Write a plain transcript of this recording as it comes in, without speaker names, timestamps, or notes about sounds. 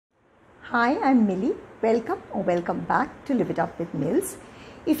Hi, I'm Millie. Welcome or welcome back to Live It Up with Mills.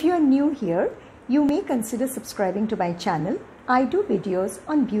 If you are new here, you may consider subscribing to my channel. I do videos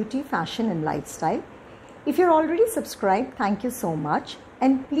on beauty, fashion and lifestyle. If you're already subscribed, thank you so much.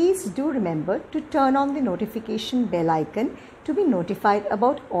 And please do remember to turn on the notification bell icon to be notified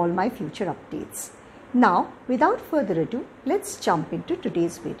about all my future updates. Now, without further ado, let's jump into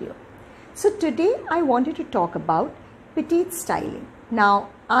today's video. So today I wanted to talk about petite styling. Now,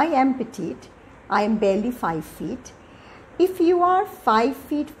 I am petite. I am barely 5 feet. If you are 5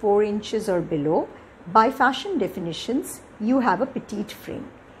 feet 4 inches or below, by fashion definitions, you have a petite frame.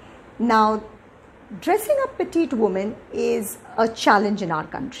 Now, dressing up petite women is a challenge in our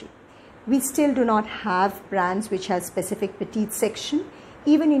country. We still do not have brands which have specific petite section.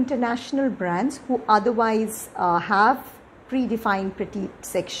 Even international brands who otherwise have predefined petite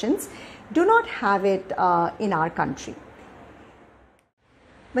sections do not have it in our country.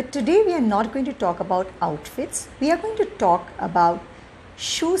 But today we are not going to talk about outfits. We are going to talk about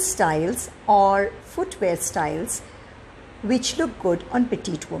shoe styles or footwear styles which look good on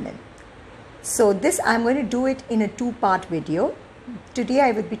petite women. So this I'm going to do it in a two-part video. Today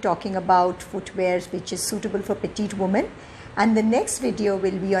I will be talking about footwear which is suitable for petite women, and the next video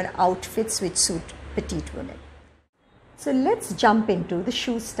will be on outfits which suit petite women. So let's jump into the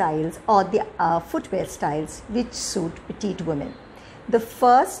shoe styles or the footwear styles which suit petite women. The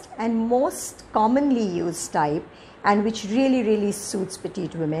first and most commonly used type, and which really suits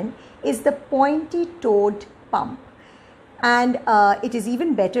petite women, is the pointy-toed pump. And it is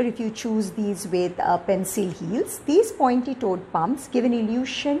even better if you choose these with pencil heels. These pointy-toed pumps give an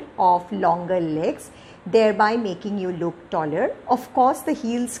illusion of longer legs, thereby making you look taller. Of course, the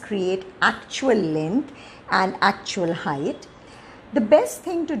heels create actual length and actual height. The best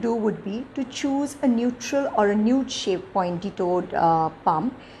thing to do would be to choose a neutral or a nude shaped pointy-toed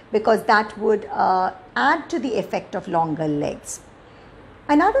pump, because that would add to the effect of longer legs.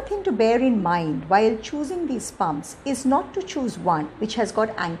 Another thing to bear in mind while choosing these pumps is not to choose one which has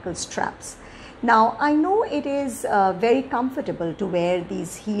got ankle straps. Now, I know it is very comfortable to wear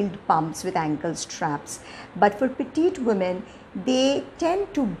these heeled pumps with ankle straps, but for petite women, they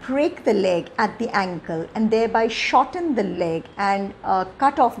tend to break the leg at the ankle and thereby shorten the leg and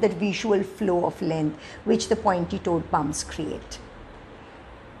cut off that visual flow of length which the pointy-toed pumps create.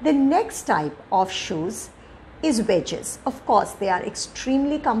 The next type of shoes is wedges. Of course, they are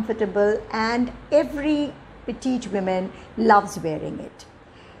extremely comfortable and every petite woman loves wearing it.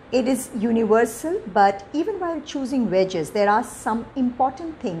 It is universal, but even while choosing wedges, there are some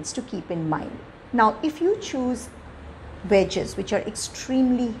important things to keep in mind. Now, if you choose wedges which are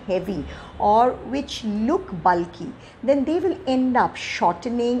extremely heavy or which look bulky, then they will end up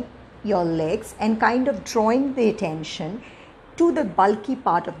shortening your legs and kind of drawing the attention to the bulky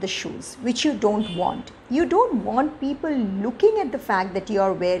part of the shoes, which you don't want. You don't want people looking at the fact that you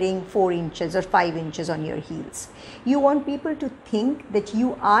are wearing 4 inches or 5 inches on your heels. You want people to think that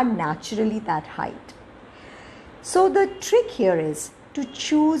you are naturally that height. So the trick here is to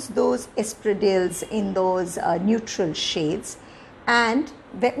choose those espadrilles in those neutral shades, and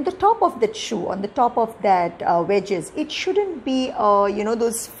when the top of that shoe, on the top of that wedges, it shouldn't be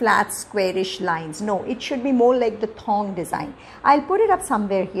those flat squarish lines. No, it should be more like the thong design. I'll put it up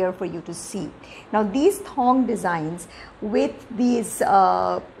somewhere here for you to see. Now these thong designs with these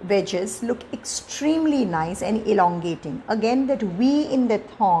wedges look extremely nice and elongating. Again, that V in the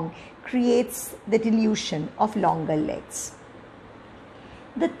thong creates the illusion of longer legs.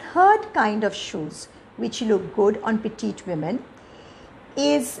 The third kind of shoes which look good on petite women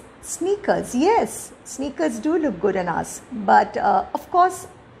is sneakers. Yes, sneakers do look good on us, but of course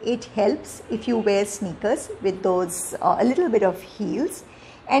it helps if you wear sneakers with those a little bit of heels.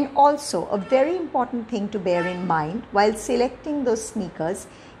 And also a very important thing to bear in mind while selecting those sneakers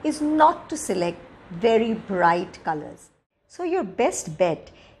is not to select very bright colors. So your best bet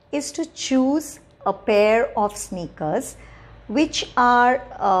is to choose a pair of sneakers which are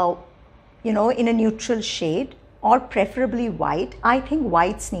in a neutral shade, or preferably white. I think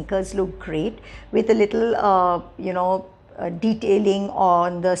white sneakers look great with a little detailing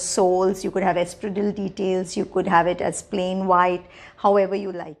on the soles. You could have espadrille details, you could have it as plain white, however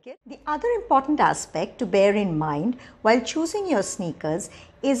you like it. The other important aspect to bear in mind while choosing your sneakers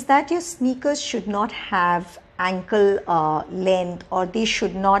is that your sneakers should not have ankle length, or they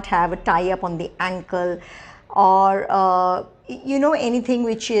should not have a tie up on the ankle, or anything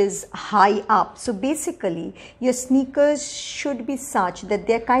which is high up. So basically your sneakers should be such that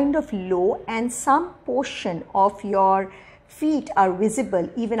they're kind of low and some portion of your feet are visible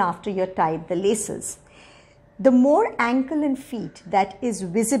even after you're tied the laces. The more ankle and feet that is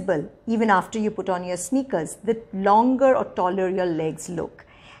visible even after you put on your sneakers, the longer or taller your legs look,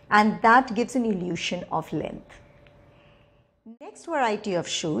 and that gives an illusion of length. Next variety of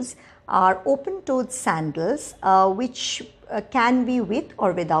shoes are open-toed sandals, which can be with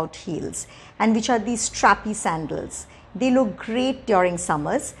or without heels, and which are these strappy sandals. They look great during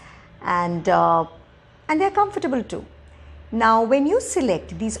summers, and they're comfortable too. Now, when you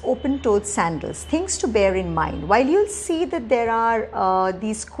select these open-toed sandals, things to bear in mind. While you'll see that there are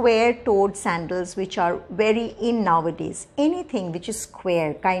these square-toed sandals which are very in nowadays, anything which is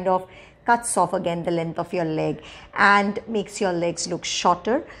square kind of cuts off again the length of your leg and makes your legs look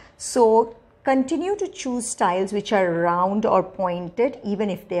shorter. So continue to choose styles which are round or pointed even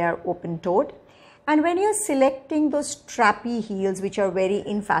if they are open-toed. And when you're selecting those strappy heels which are very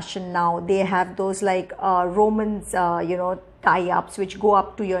in fashion now, they have those like Romans, tie-ups which go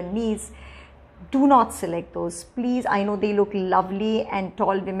up to your knees. Do not select those, please. I know they look lovely and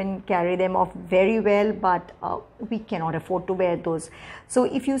tall women carry them off very well, but we cannot afford to wear those. So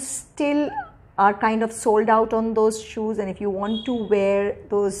if you still are kind of sold out on those shoes, and if you want to wear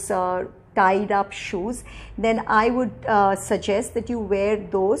those tied up shoes, then I would suggest that you wear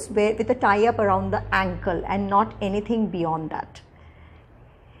those with a tie up around the ankle and not anything beyond that.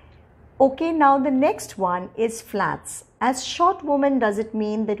 Okay, now the next one is flats. As short women, does it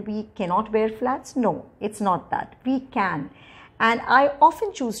mean that we cannot wear flats? No, it's not that. We can. And I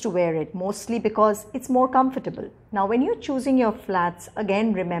often choose to wear it mostly because it's more comfortable. Now, when you're choosing your flats,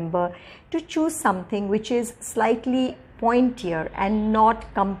 again, remember to choose something which is slightly pointier and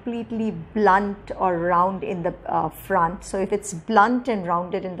not completely blunt or round in the front. So if it's blunt and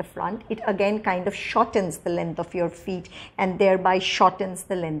rounded in the front, it again kind of shortens the length of your feet and thereby shortens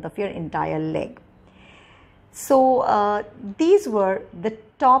the length of your entire leg. So these were the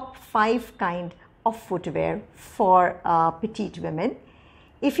top 5 kind of footwear for petite women.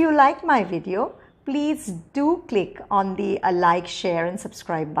 If you like my video, please do click on the like, share and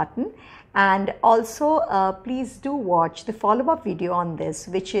subscribe button, and also please do watch the follow-up video on this,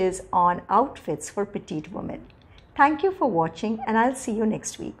 which is on outfits for petite women. Thank you for watching, and I'll see you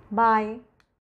next week. Bye.